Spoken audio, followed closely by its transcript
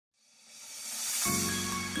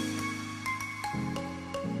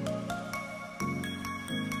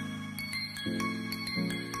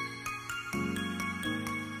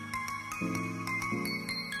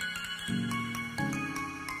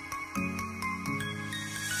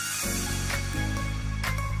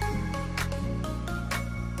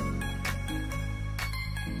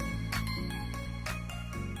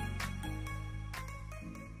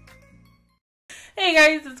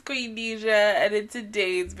Hey guys, it's Queendija, and in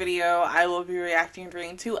today's video, I will be reacting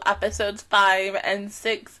to episodes 5 and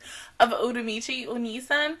 6 of Uramichi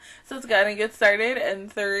Oniisan. So let's go ahead and get started in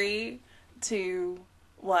 3, 2,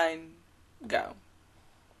 1, go.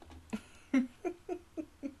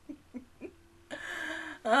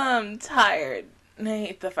 I'm tired. I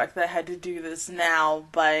hate the fact that I had to do this now,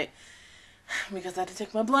 but because I had to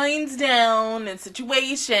take my blinds down and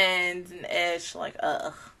situations and ish, like,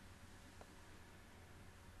 ugh.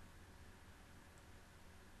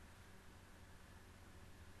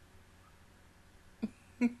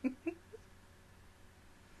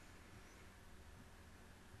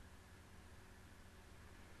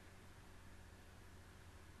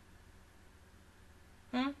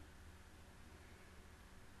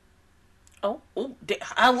 Oh,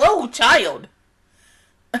 hello, child.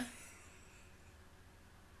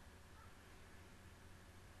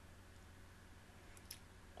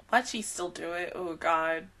 Why'd she still do it? Oh,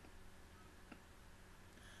 God.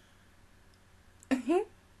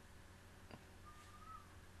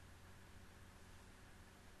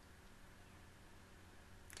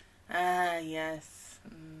 Yes.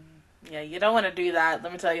 Yeah, you don't want to do that.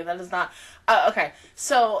 Let me tell you, that is not... okay,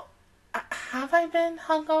 so, have I been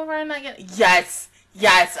hungover and not getting... Yes,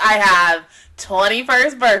 I have.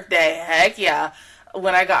 21st birthday, heck yeah.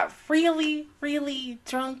 When I got really, really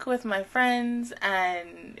drunk with my friends,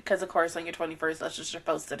 and... Because, of course, on your 21st, that's what you're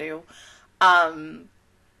supposed to do.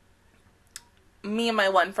 Me and my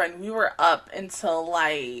one friend, we were up until,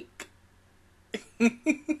 like...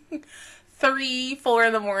 3, 4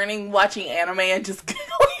 in the morning watching anime and just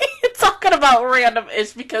talking about random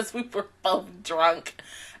ish because we were both drunk.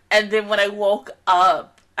 And then when I woke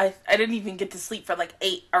up, I didn't even get to sleep for like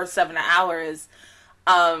 8 or 7 hours.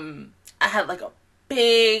 I had like a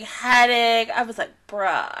big headache. I was like, bruh,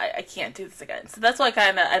 I can't do this again. So that's why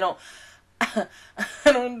I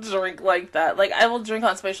don't drink like that. Like, I will drink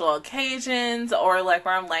on special occasions, or like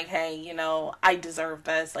where I'm like, hey, you know, I deserve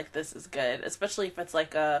this. Like, this is good. Especially if it's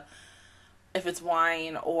like if it's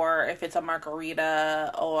wine, or if it's a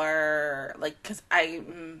margarita, or like, cause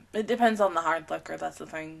it depends on the hard liquor. That's the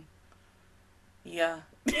thing. Yeah.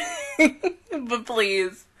 But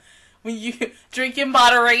please, when you drink in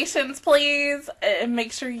moderations, please, and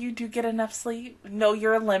make sure you do get enough sleep. Know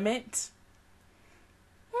your limit.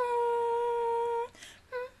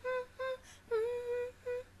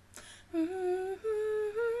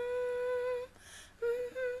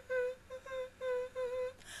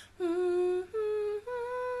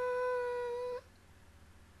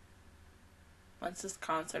 Once this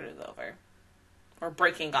concert is over, we're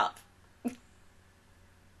breaking up.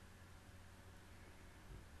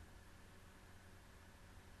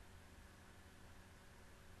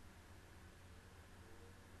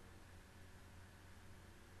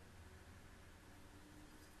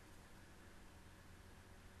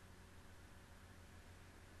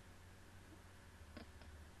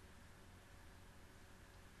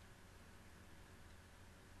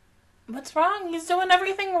 What's wrong? He's doing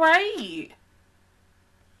everything right.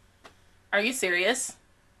 Are you serious?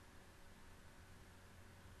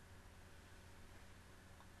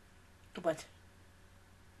 What?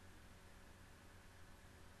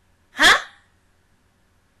 Huh?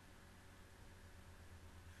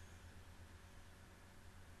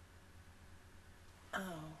 Oh,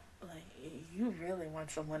 like, you really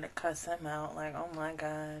want someone to cuss him out. Like, oh my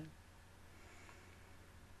God.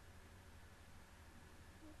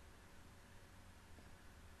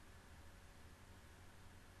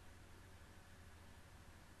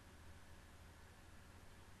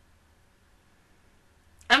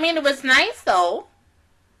 I mean, it was nice, though.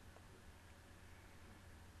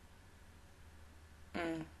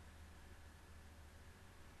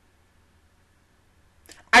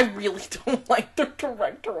 I really don't like the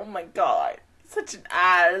director. Oh my God. He's such an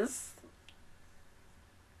ass.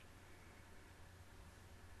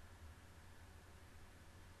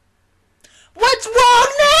 What's wrong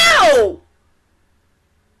now?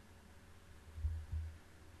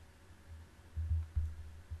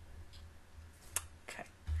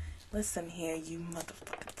 Listen here, you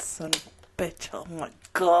motherfucking son of a bitch. Oh my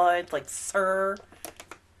God. Like, sir.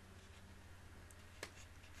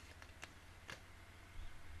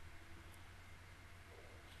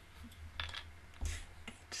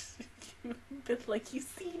 But like, you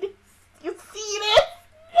see this? You see this?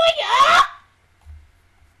 Like, ah!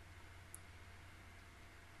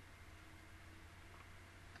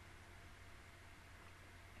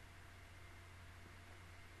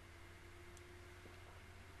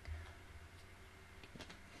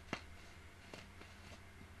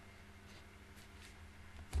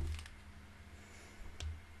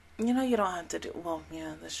 You know, you don't have to do... Well,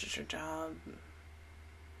 yeah, this is your job.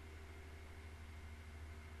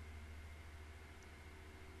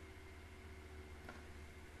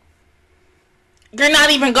 You're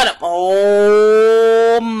not even gonna...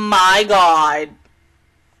 Oh, my God.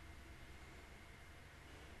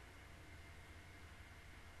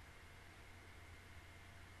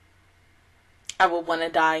 I would want to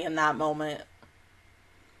die in that moment.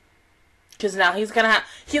 Because now he's gonna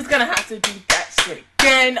have to do that shit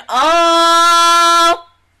again. Oh!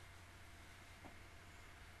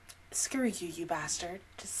 Screw you, you bastard.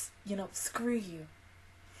 Just, you know, screw you.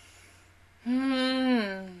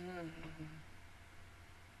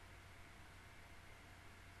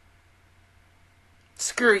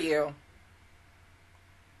 Screw you.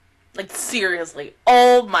 Like, seriously.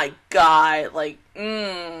 Oh my God. Like,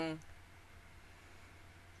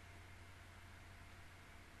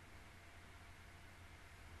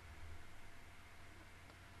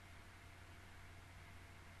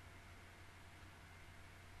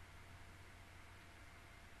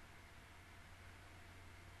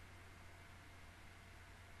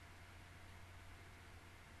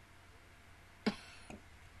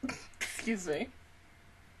 excuse me.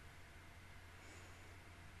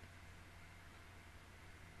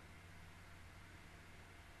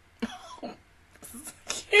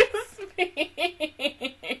 Excuse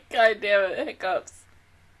me. God damn it, hiccups.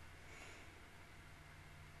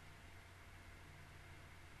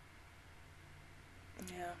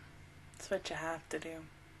 Yeah, that's what you have to do.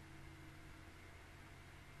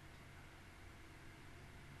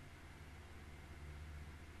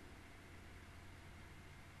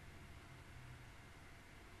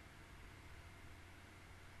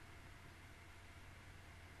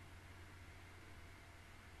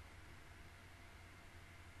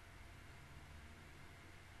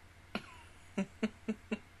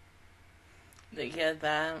 Yeah,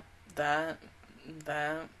 that.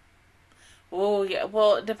 Oh, yeah,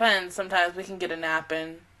 well, it depends. Sometimes we can get a nap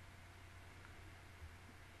in.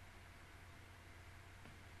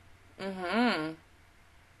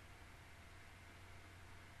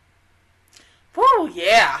 Whoa,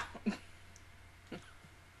 yeah.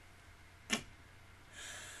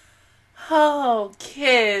 Oh,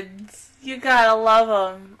 kids. You gotta love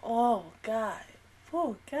them. Oh, God.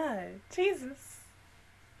 Oh, God. Jesus.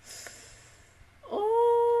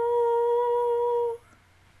 Oh.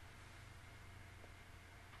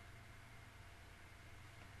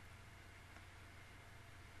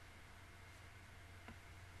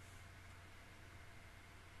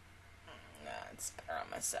 Nah, it's better on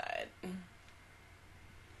my side.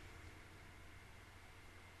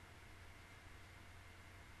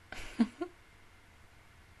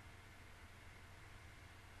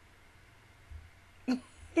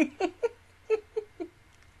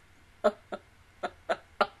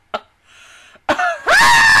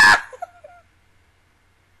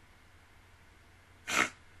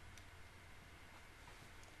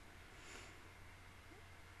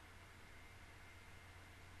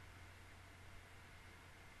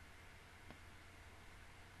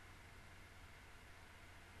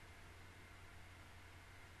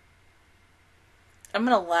 I'm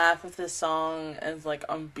gonna laugh if this song is like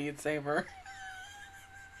on Beat Saber.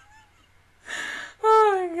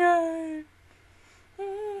 Oh my God.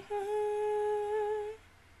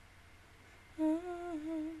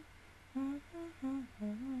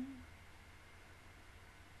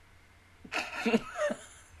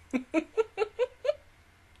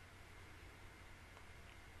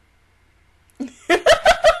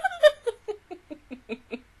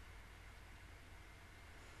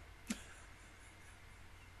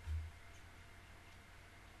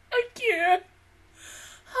 I can't.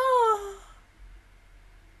 Oh.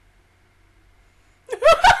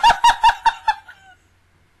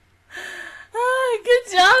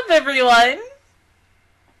 Good job, everyone.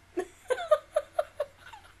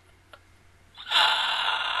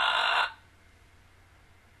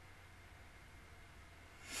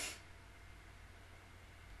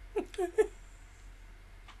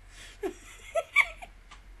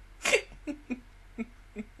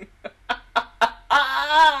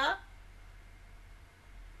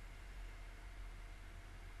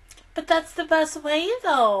 But that's the best way,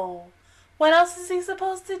 though. What else is he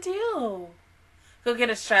supposed to do? Go get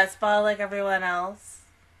a stress ball like everyone else?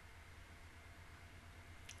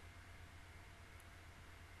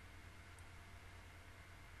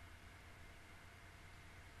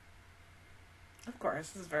 Of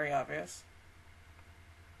course, this is very obvious.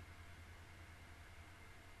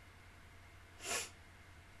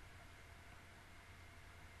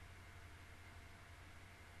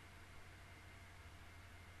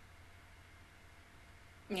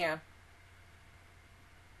 Yeah.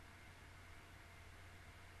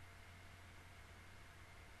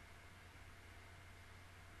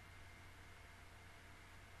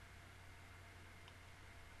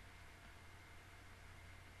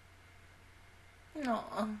 No.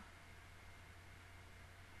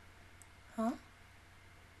 Huh?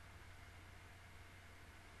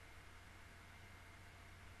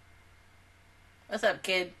 What's up,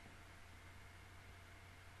 kid?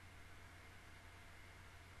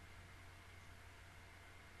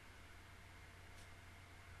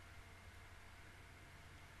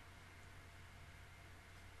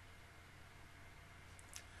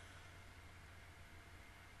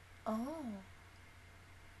 Oh.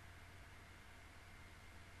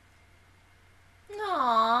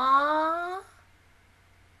 Aww.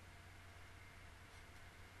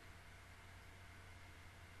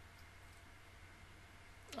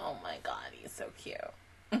 Oh my god, he's so cute.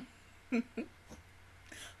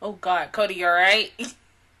 Oh god, Cody, you alright?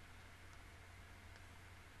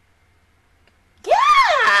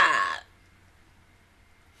 Yeah!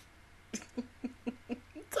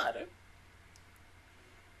 Got him.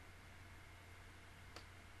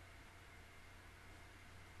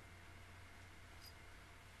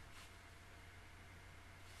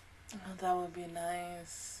 Oh, that would be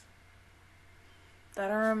nice. That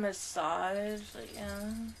or a massage, like,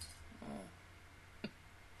 yeah.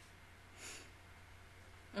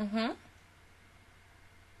 Mm-hmm.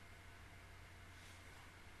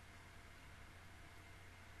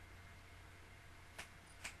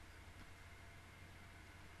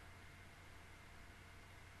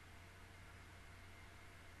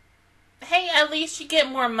 Hey, at least you get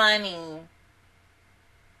more money.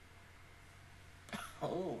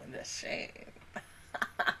 Oh, in the shade.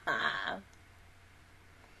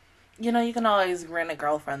 You know, you can always rent a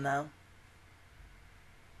girlfriend, though.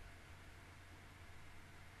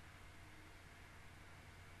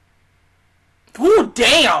 Ooh,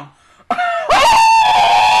 damn!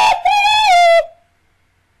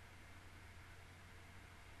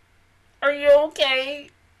 Are you okay?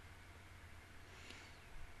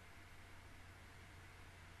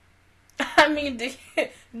 I mean, did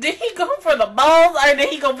he go for the balls or did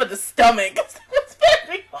he go for the stomach? It's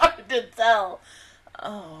very hard to tell.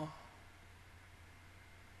 Oh.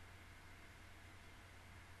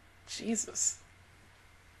 Jesus.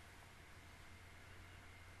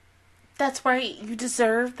 That's right. You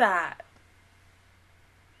deserve that.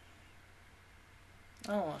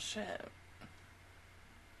 Oh, shit.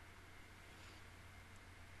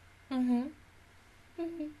 Mm-hmm.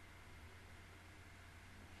 Mm-hmm.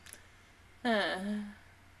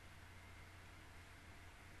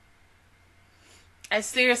 I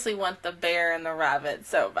seriously want the bear and the rabbit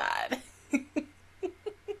so bad.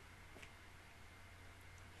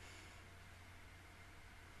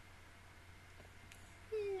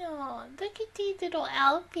 No, look at these little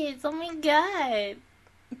outfits. Oh my god.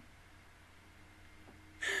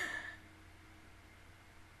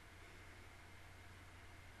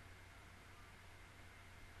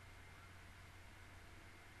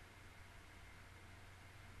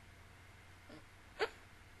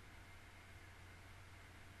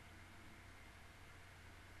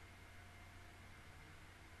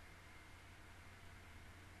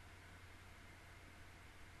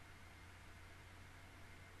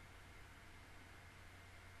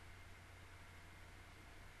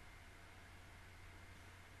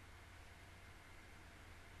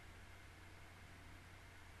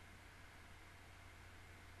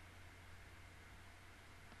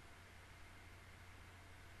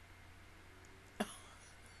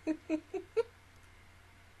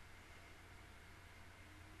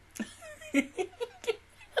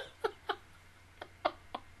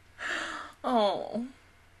 Oh.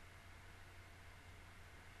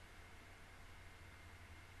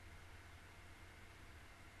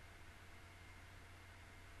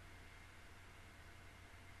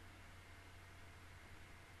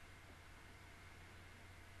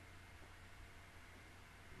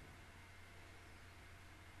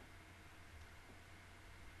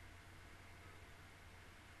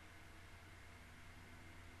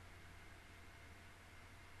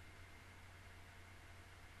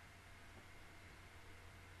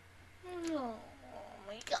 Oh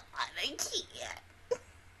my god, I can't.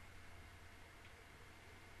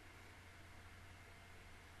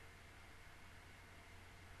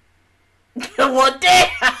 What the?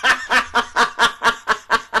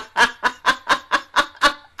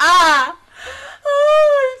 Ah!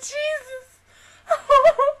 Oh, Jesus.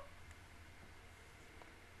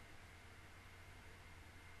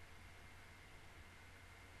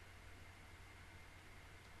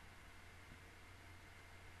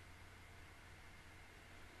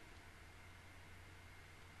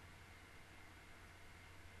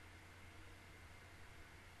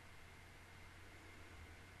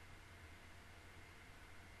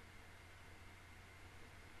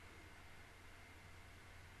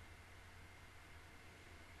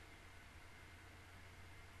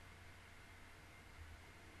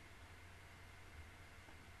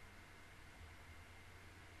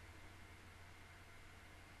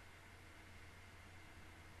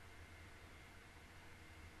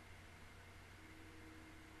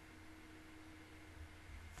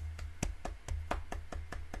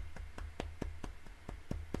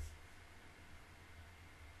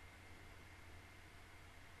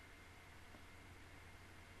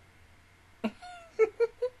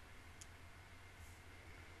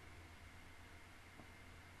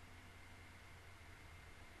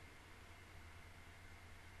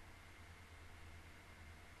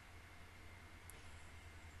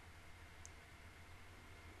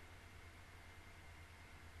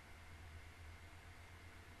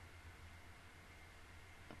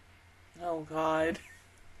 Oh, God.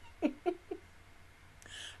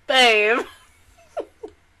 Babe.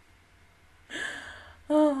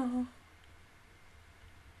 Oh.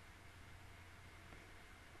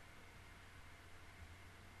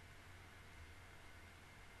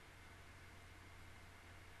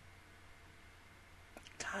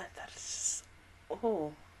 God, that is just...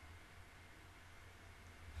 Oh.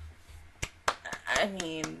 I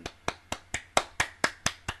mean...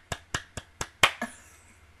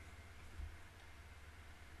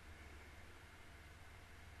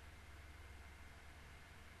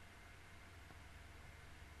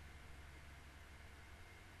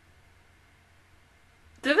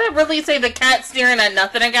 Did they really say the cat staring at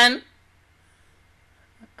nothing again?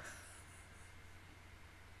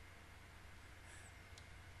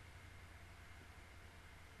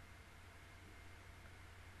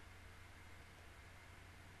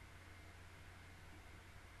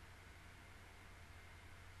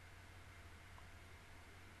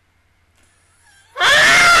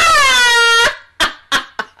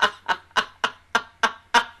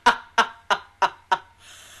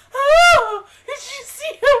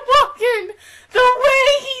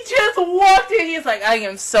 I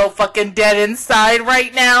am so fucking dead inside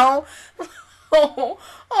right now. Oh.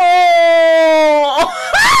 Oh.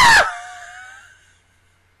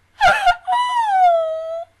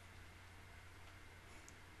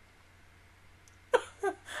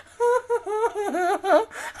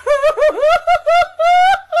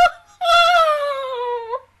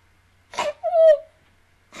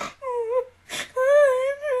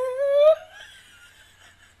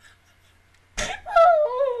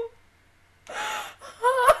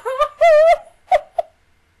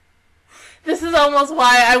 This is almost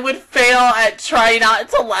why I would fail at try not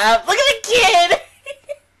to laugh. Look at the kid!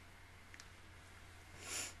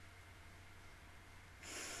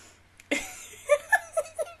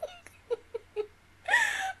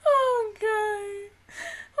 Oh, God.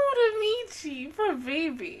 Uramichi, poor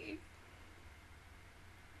baby.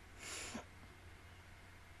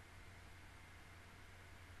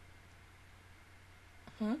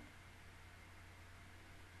 Hmm?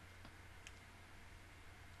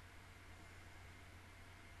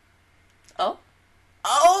 Oh?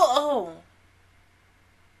 Oh!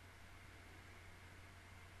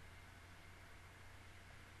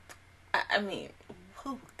 I mean,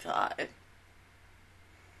 oh, God.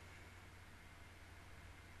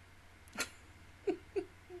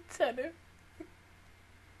 Tenor.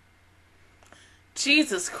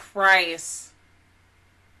 Jesus Christ.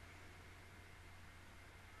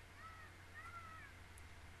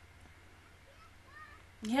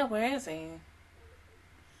 Yeah, where is he?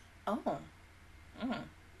 Oh. Mm.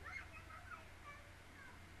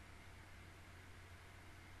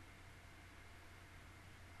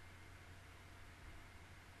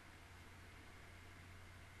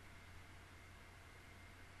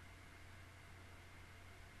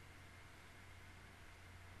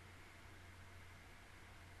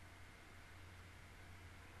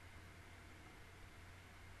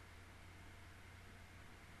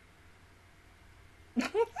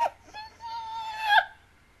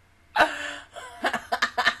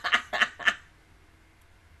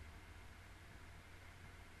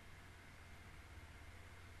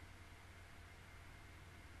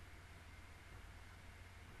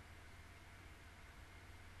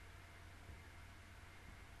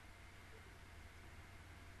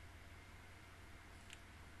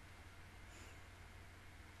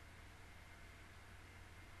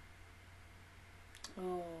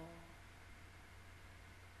 Oh.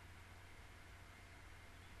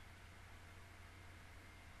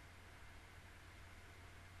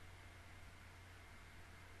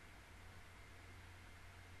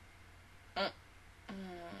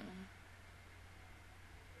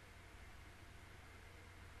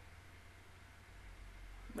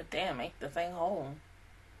 But damn, make the thing whole.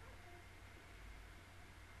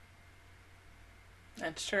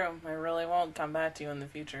 That's true. I really won't come back to you in the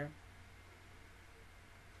future.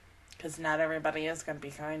 Because not everybody is going to be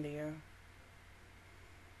kind to you.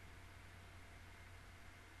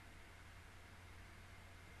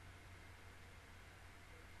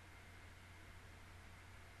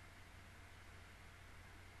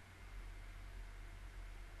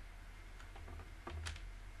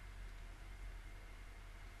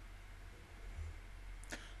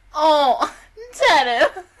 Oh,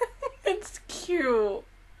 Dada. It's cute.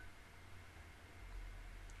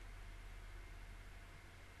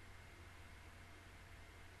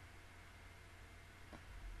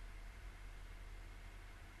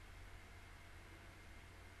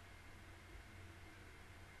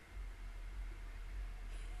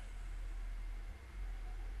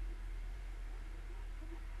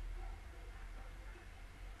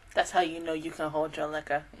 That's how you know you can hold your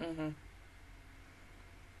liquor.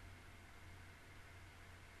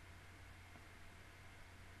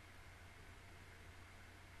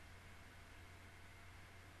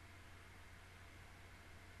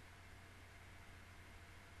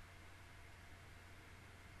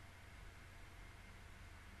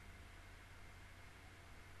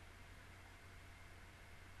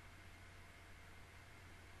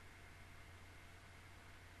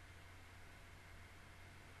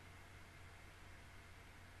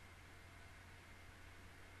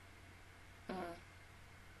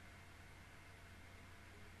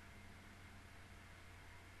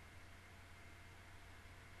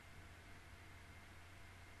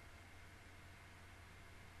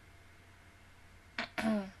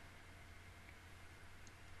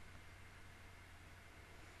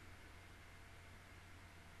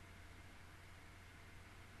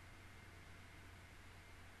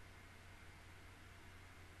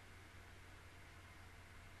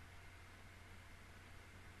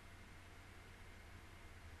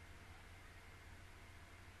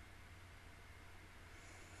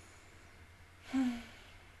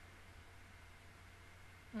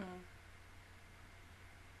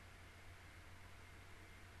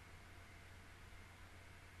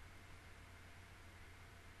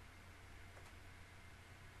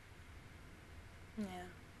 Yeah.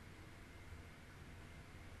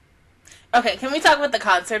 Okay, can we talk about the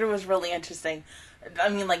concert? It was really interesting. I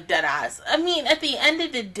mean, like, dead ass. I mean, at the end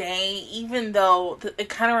of the day, even though it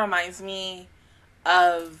kind of reminds me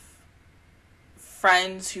of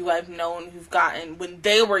friends who I've known who've gotten, when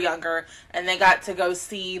they were younger, and they got to go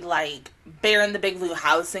see, like, Bear in the Big Blue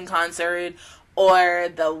House in concert, or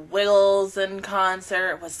the Wiggles in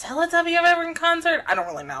concert. Was Teletubby ever in concert? I don't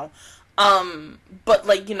really know. But,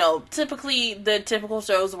 like, you know, typically, the typical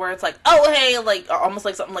shows where it's like, oh, hey, like, almost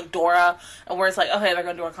like something like Dora, and where it's like, oh, hey, they're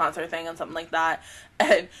gonna do a concert thing and something like that,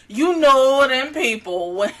 and you know them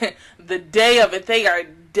people, when the day of it, they are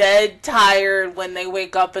dead tired when they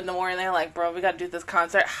wake up in the morning, they're like, bro, we gotta do this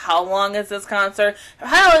concert, how long is this concert?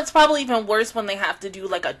 It's probably even worse when they have to do,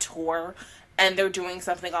 like, a tour, and they're doing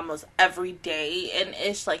something almost every day, and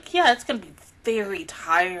it's like, yeah, it's gonna be very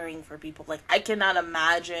tiring for people. Like, I cannot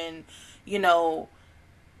imagine, you know,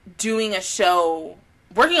 doing a show,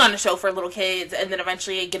 working on a show for little kids, and then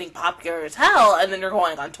eventually getting popular as hell, and then you're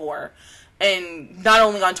going on tour. And not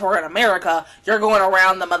only on tour in America, you're going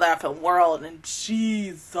around the mother effing world, and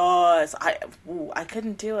Jesus, I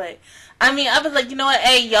couldn't do it. I mean, I was like, you know what,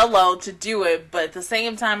 YOLO to do it, but at the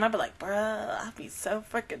same time, I'd be like, bruh, I'd be so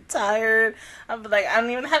freaking tired. I'd be like, I don't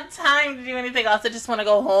even have time to do anything else. I just want to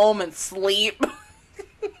go home and sleep.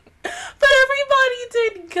 But everybody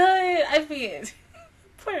did good. I mean,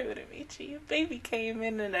 poor Uramichi, baby came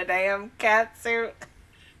in a damn cat suit.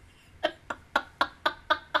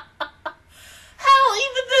 Hell,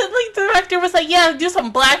 even the director was like, yeah, do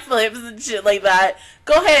some black flips and shit like that.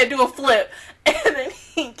 Go ahead, do a flip. And then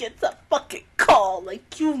he gets a fucking call,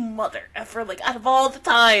 like, you mother effer, like, out of all the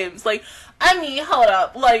times. Like, I mean, hold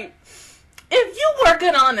up, like, if you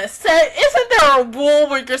working on a set, isn't there a rule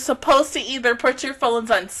where you're supposed to either put your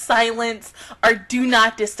phones on silence or do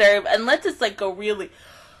not disturb, unless it's like a really,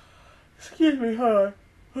 excuse me,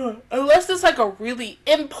 unless it's like a really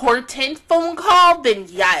important phone call, then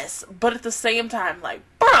yes. But at the same time, like,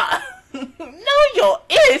 bruh, know your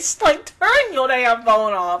itch. Like, turn your damn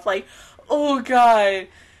phone off. Like, oh god,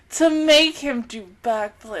 to make him do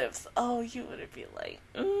backflips. Oh, you would be like,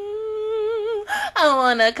 I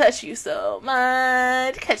wanna cuss you so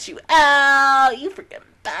much, cuss you out, you freaking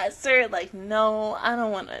bastard. Like, no, I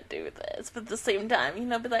don't wanna do this. But at the same time, you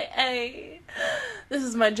know, be like, hey, this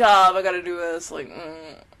is my job, I gotta do this. Like,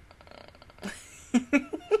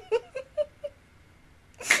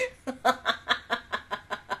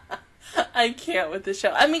 I can't with the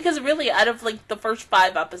show. I mean, because really, out of, like, the first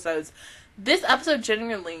 5 episodes, this episode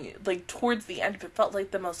genuinely, like, towards the end of it, felt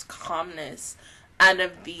like the most calmness out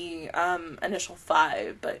of the initial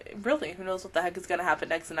 5. But really, who knows what the heck is going to happen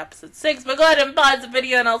next in episode 6. But go ahead and pause the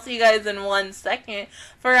video, and I'll see you guys in 1 second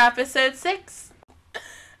for episode 6.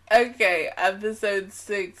 Okay, episode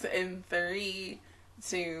 6 in 3,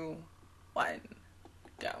 2, 1,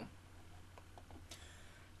 go.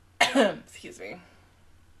 Excuse me.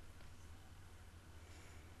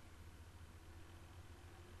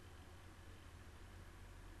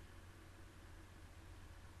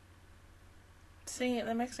 See,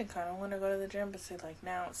 that makes me kind of want to go to the gym, but see, like,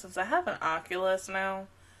 now, since I have an Oculus now,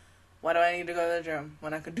 why do I need to go to the gym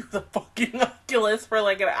when I could do the fucking Oculus for,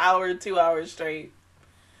 like, an hour, 2 hours straight?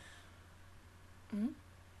 Mm-hmm.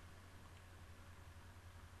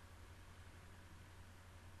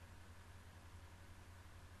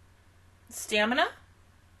 Stamina?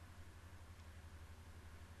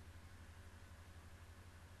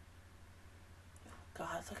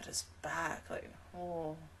 God, look at his back. Like,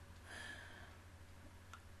 oh.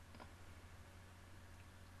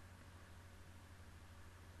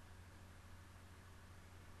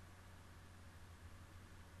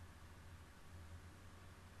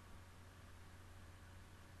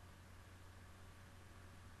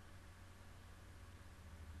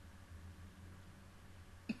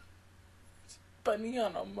 Bunny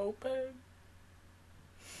on a moped?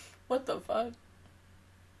 What the fuck?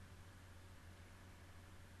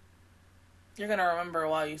 You're gonna remember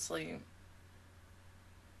while you sleep.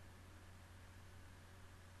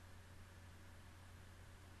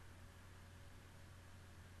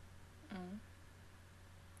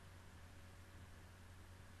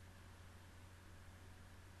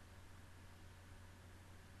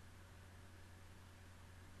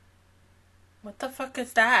 What the fuck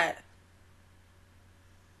is that?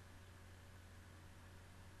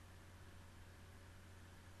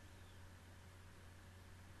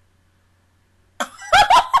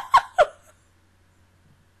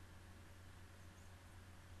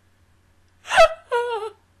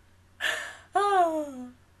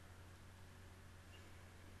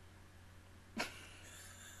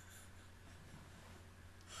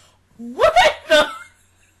 What the?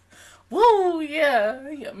 Whoa,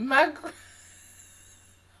 yeah, mackerel.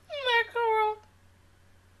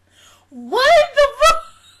 What the fuck?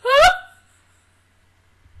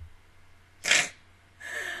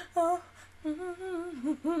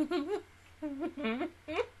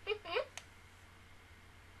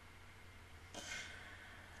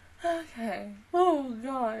 Okay. Oh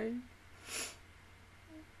god.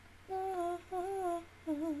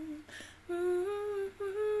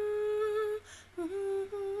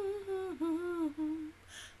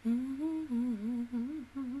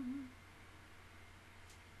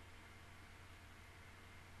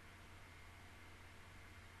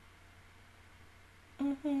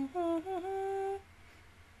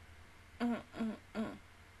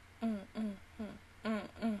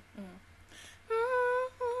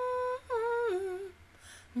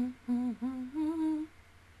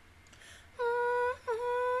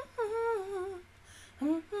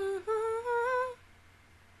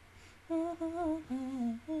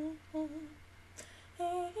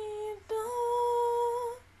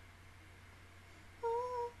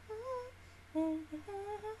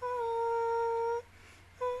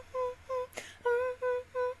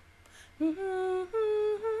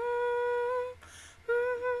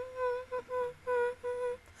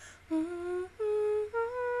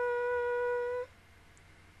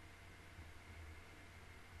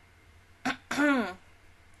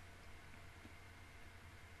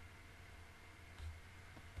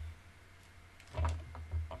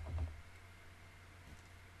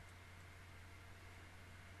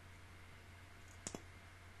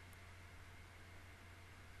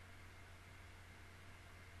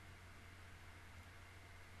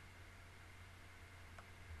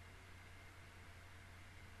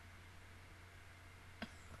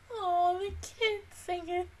 Oh, the kid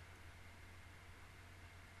singing.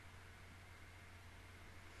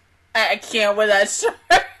 I can't wear that shirt.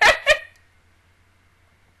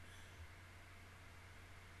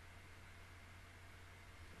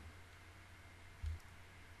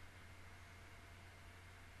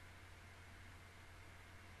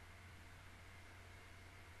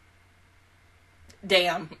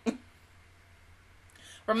 Damn.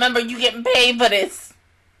 Remember, you getting paid for this.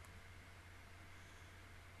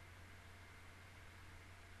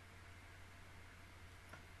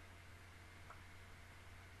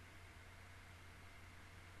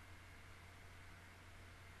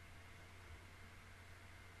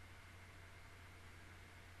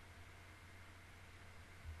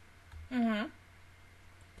 Mm-hmm.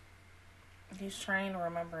 He's trying to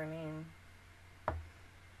remember a name.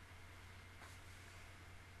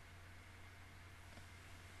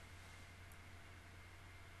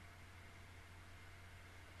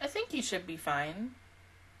 I think he should be fine.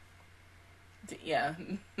 Yeah,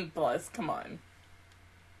 bless, come on.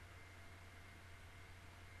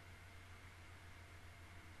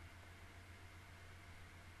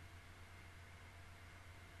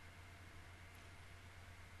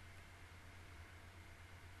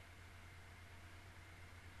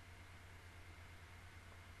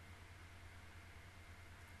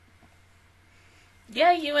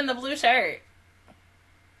 Yeah, you in the blue shirt.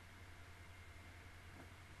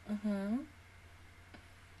 Mm-hmm.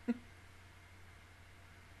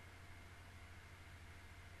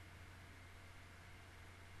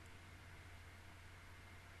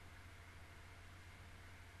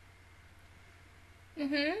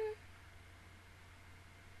 Mm-hmm.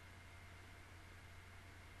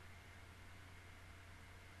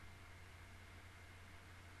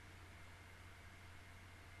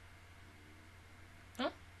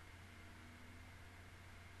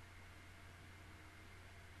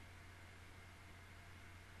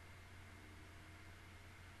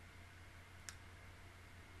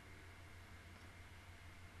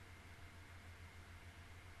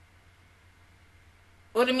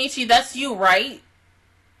 Uramichi, that's you, right?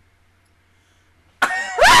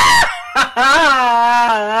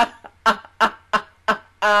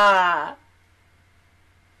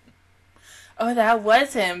 Oh, that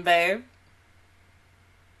was him, babe.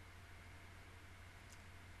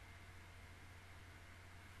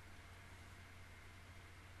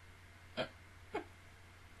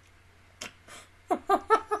 That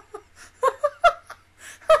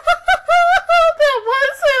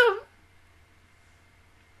was him.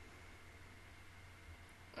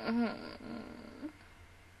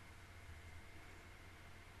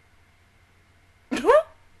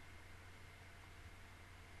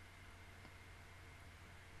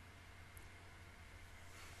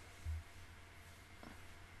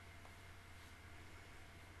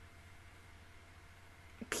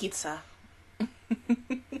 Pizza.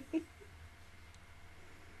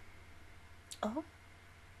 Oh.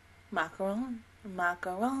 Macaron.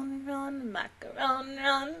 Macaron run. Macaron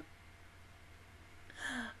run.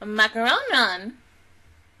 Macaron run.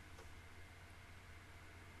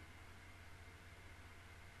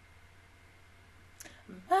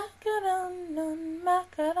 Macaron run.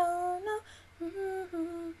 Macaron run.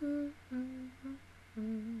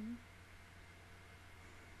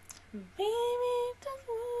 Baby,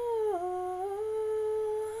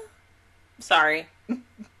 sorry.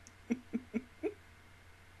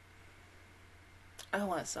 I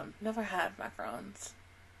want some. Never had macarons.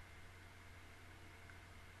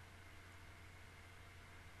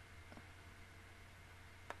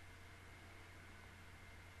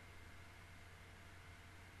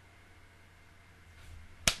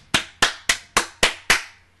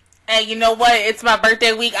 Hey, you know what? It's my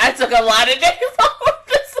birthday week. I took a lot of days off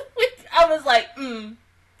this week. I was like,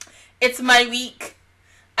 it's my week.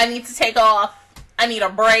 I need to take off. I need a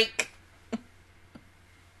break.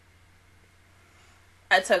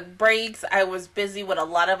 I took breaks. I was busy with a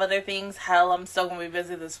lot of other things. Hell, I'm still going to be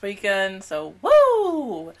busy this weekend. So,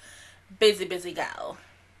 woo! Busy, busy gal.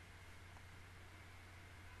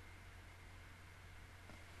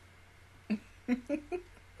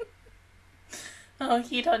 Oh,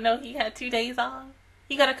 you don't know he had 2 days off?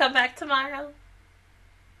 He gonna come back tomorrow?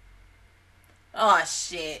 Oh,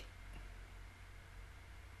 shit.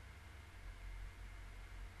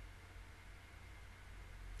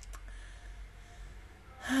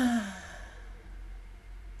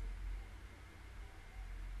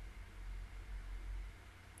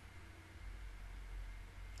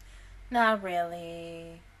 Not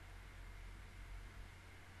really.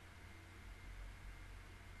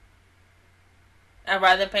 I'd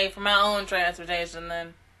rather pay for my own transportation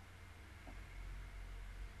than...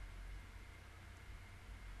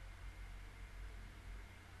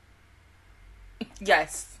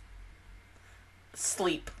 Yes.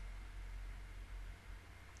 Sleep.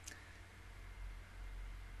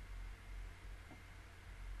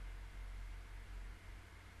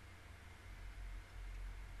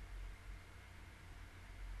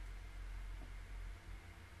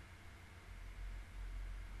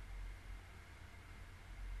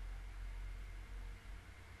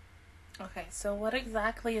 Okay, so what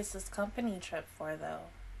exactly is this company trip for, though?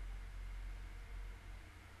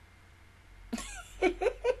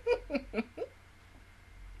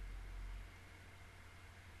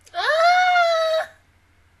 Ah!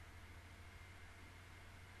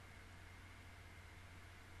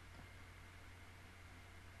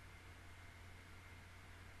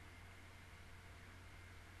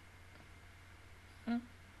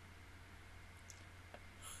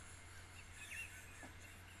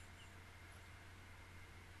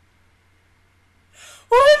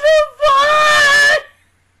 What the fuck?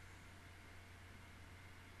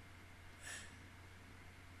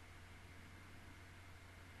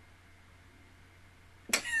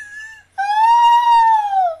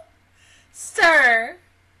 Sir.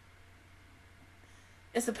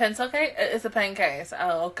 It's a pencil case? It's a pen case.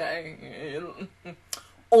 Oh, okay.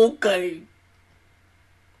 Okay.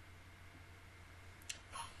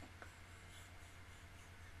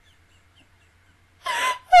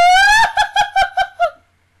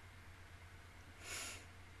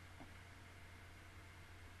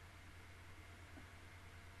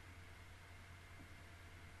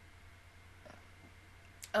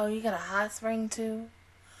 Oh, you got a hot spring too?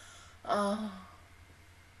 Oh.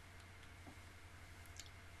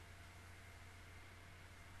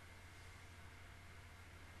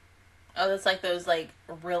 Oh, that's like those like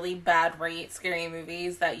really bad rate scary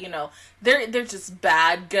movies that, you know, they're just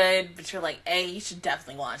bad good, but you're like, hey, you should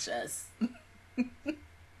definitely watch this.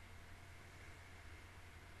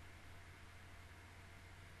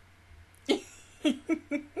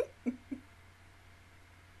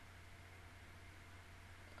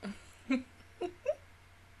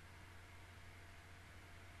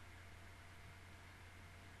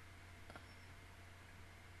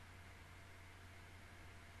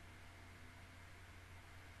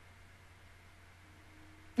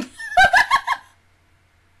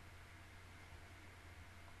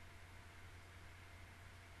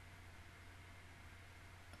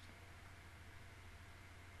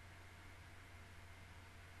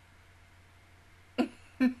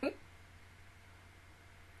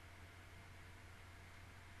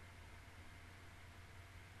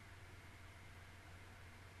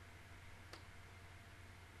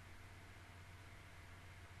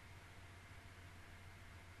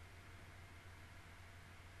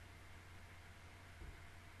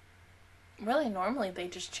 Really, normally they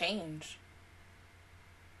just change.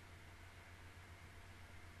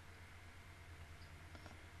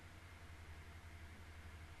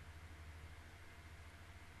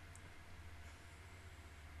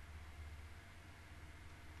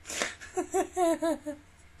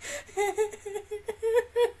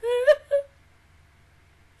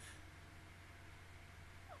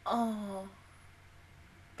 Oh,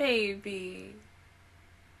 baby.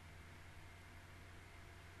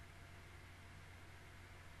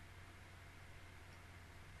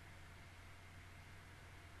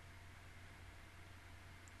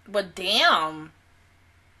 But damn.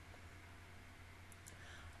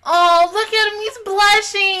 Oh, look at him. He's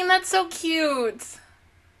blushing. That's so cute.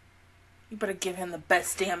 You better give him the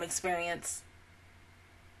best damn experience.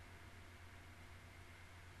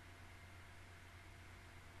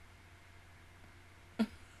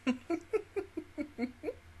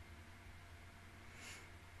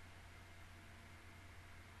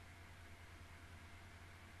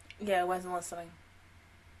 Yeah, I wasn't listening.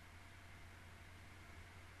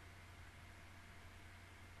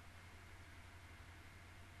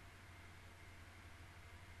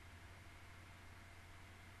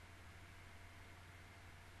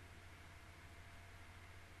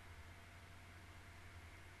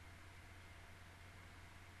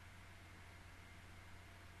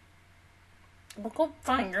 Well, go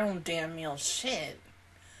find your own damn meal. Shit.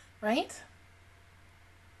 Right?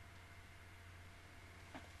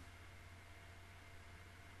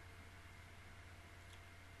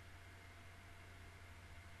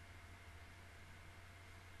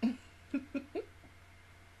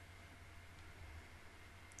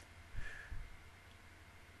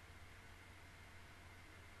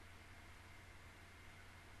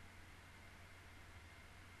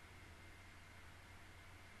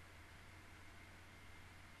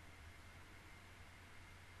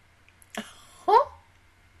 Huh?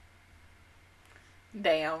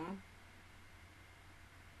 Damn.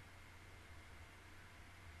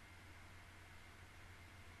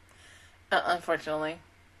 Unfortunately.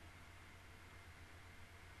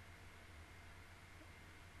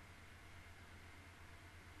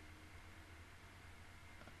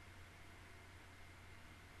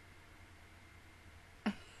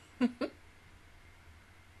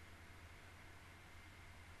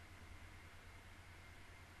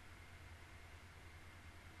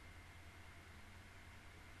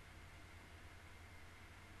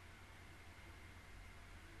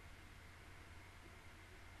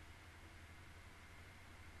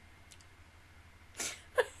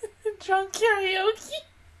 Drunk karaoke.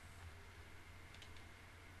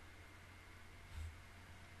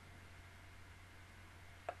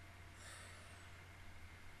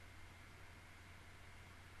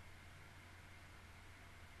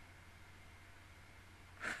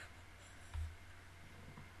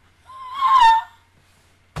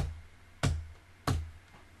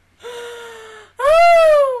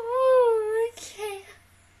 Oh, okay.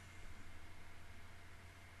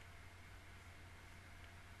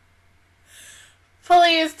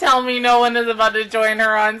 Please tell me no one is about to join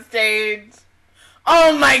her on stage.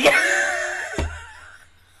 Oh my god.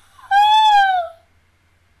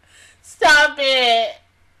 Stop it.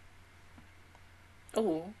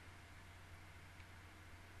 Ooh.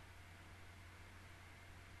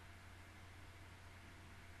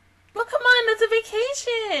 Well, come on, it's a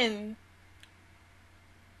vacation.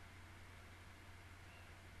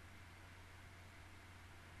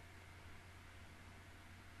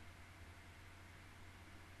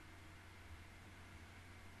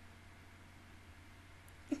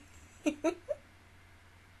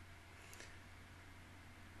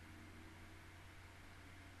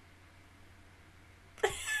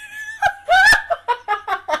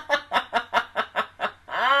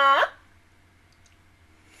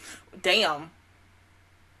 damn.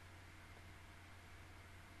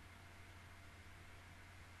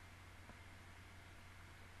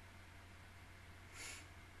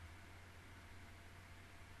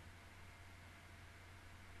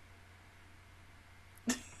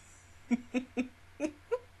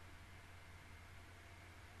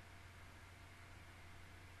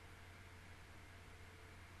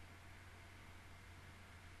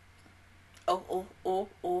 Oh, oh, oh,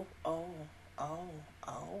 oh, oh, oh,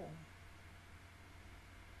 oh.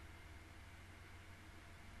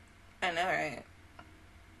 I know, right?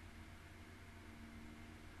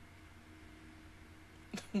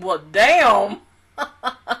 Well, damn.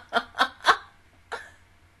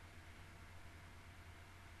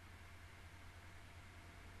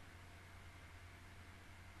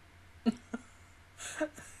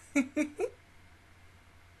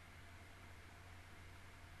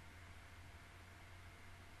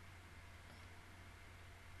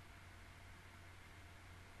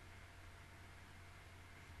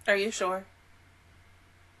 Are you sure?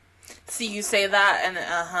 See, you say that and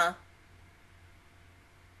uh-huh.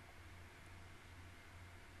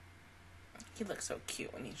 He looks so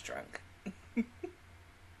cute when he's drunk.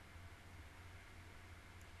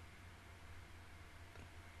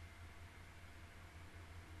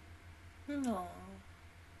 No.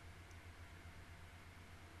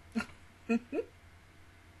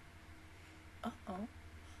 Uh-oh.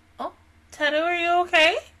 Oh, Tedu, are you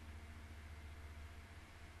okay?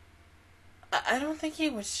 I don't think he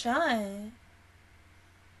was shy.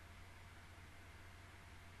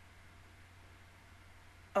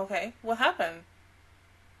 Okay, what happened?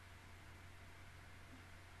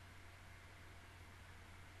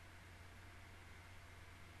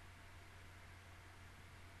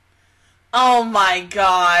 Oh my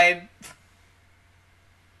god.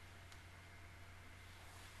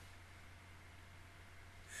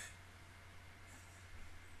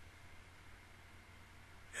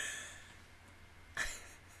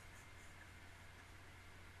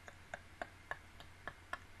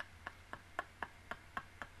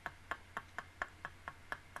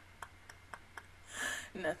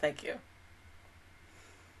 No, thank you.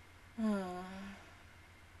 Oh,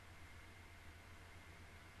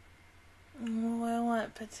 I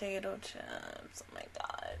want potato chips. Oh my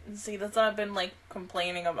god. See, that's what I've been, like,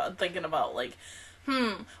 complaining about, thinking about, like,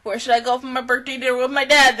 where should I go for my birthday dinner with my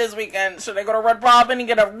dad this weekend? Should I go to Red Robin and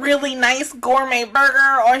get a really nice gourmet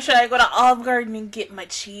burger? Or should I go to Olive Garden and get my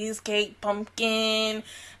cheesecake, pumpkin,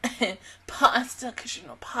 and pasta? Because, you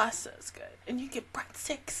know, pasta is good. And you get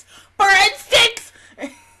breadsticks. Breadsticks!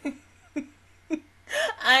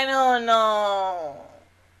 I don't know.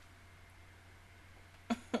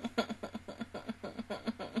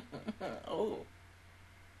 Oh.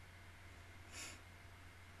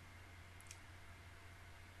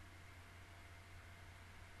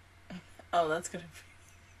 Oh, that's gonna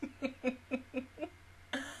be...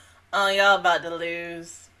 Oh, y'all about to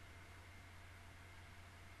lose.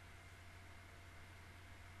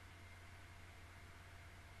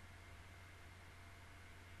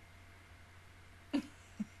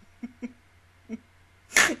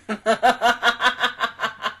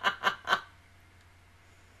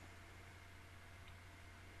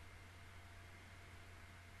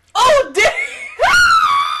 Oh, damn!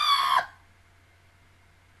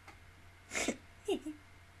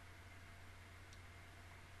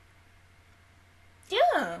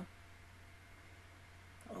 Yeah.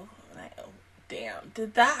 Oh, damn.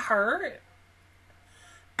 Did that hurt?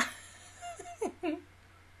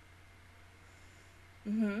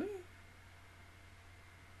 Mm-hmm.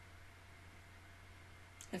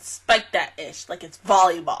 And spike that ish like it's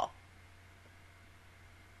volleyball.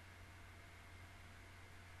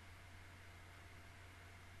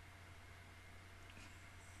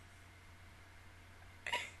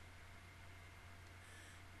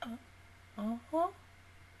 Uh-huh.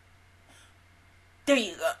 There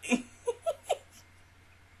you go.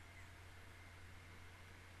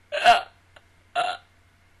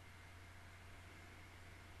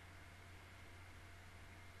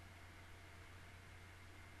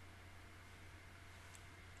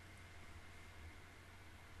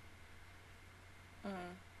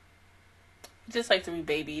 Just like to be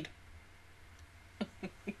babied.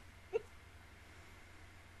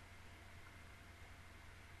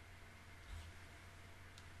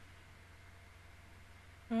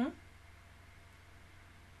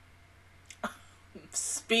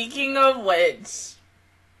 Speaking of which...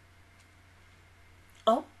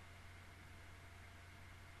 Oh.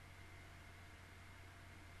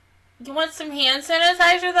 You want some hand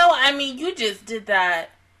sanitizer, though? I mean, you just did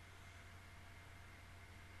that.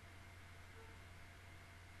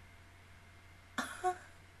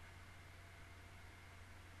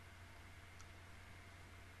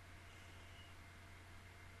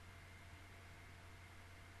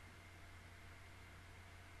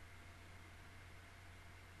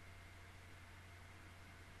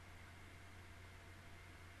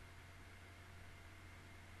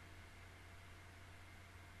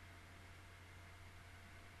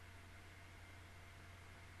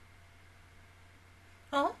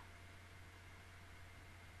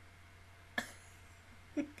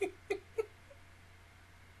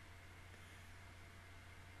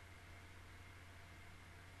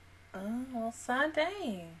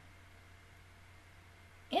 Sade.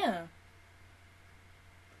 Yeah.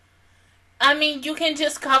 I mean, you can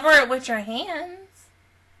just cover it with your hands.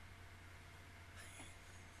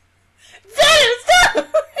 That is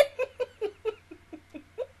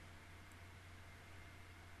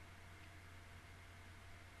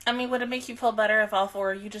I mean, would it make you feel better if all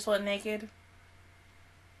four of you just went naked?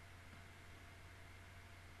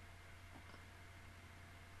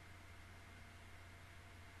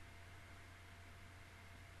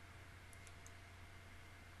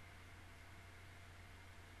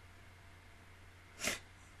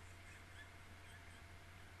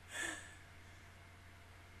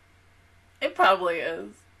 It probably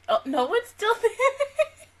is. Oh, no, it's still there.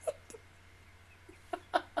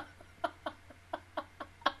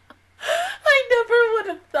 I never would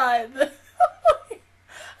have thought that.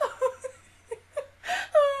 Oh,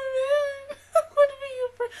 man. What are you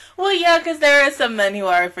afraid? Well, yeah, because there are some men who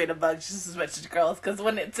are afraid of bugs just as much as girls. Because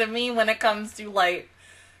when it comes to, like,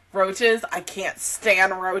 roaches, I can't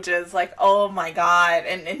stand roaches. Like, oh my god.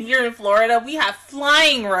 And here in Florida, we have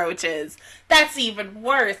flying roaches. That's even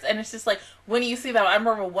worse. And it's just like, when you see them, I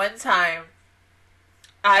remember one time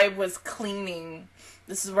I was cleaning.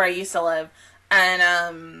 This is where I used to live.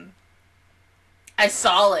 And, I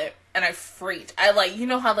saw it and I freaked. I like, you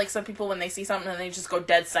know how like some people when they see something and they just go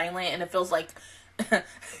dead silent and it feels like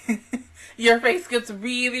your face gets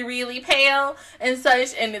really, really pale and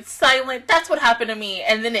such and it's silent. That's what happened to me.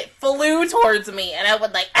 And then it flew towards me and I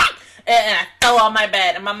would like, ah! And I fell on my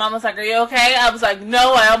bed and my mom was like, are you okay? I was like,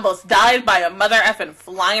 no, I almost died by a mother effing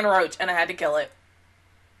flying roach and I had to kill it.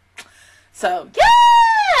 So,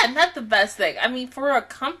 yeah, not the best thing. I mean, for a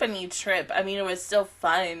company trip, I mean, it was still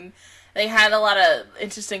fun. They had a lot of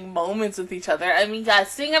interesting moments with each other. I mean,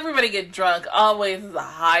 guys, seeing everybody get drunk always is a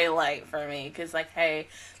highlight for me. Because, like, hey,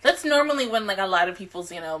 that's normally when, like, a lot of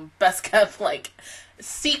people's, you know, best kept, like,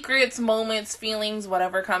 secrets, moments, feelings,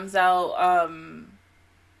 whatever comes out.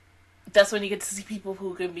 That's when you get to see people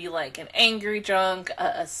who can be, like, an angry drunk,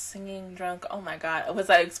 a singing drunk. Oh, my God. Was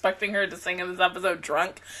I expecting her to sing in this episode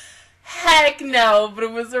drunk? Heck no. But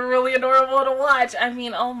it was really adorable to watch. I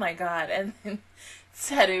mean, oh, my God. And then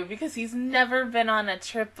Teru, because he's never been on a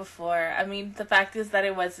trip before. I mean, the fact is that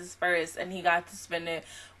it was his first, and he got to spend it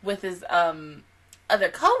with his other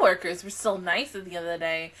co-workers. Were so nice at the end of the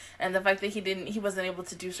day, and the fact that he wasn't able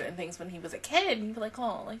to do certain things when he was a kid. And you'd be like,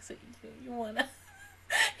 oh, like so you wanna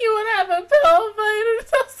have a pillow fight or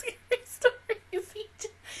tell scary stories?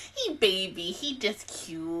 He baby, he just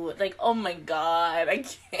cute. Like, oh my god, I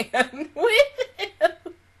can't with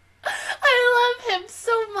him. I love him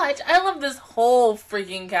so much. I love this whole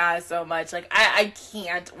freaking cast so much. Like, I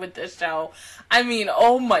can't with this show. I mean,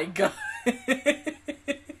 oh my god.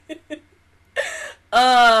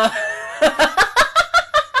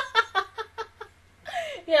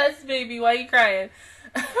 Yes, baby, why are you crying?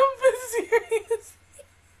 But seriously,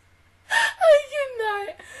 I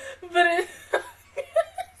cannot.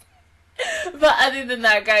 But other than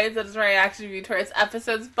that, guys, that is my reaction review towards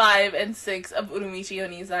episodes 5 and 6 of Uramichi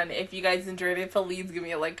Oniisan. If you guys enjoyed it, please give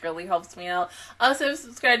me a like. It really helps me out. Also,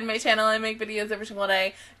 subscribe to my channel. I make videos every single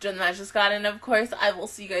day. Join the Magic Squad. And, of course, I will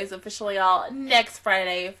see you guys officially all next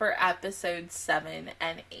Friday for episodes 7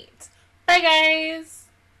 and 8. Bye,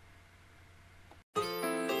 guys!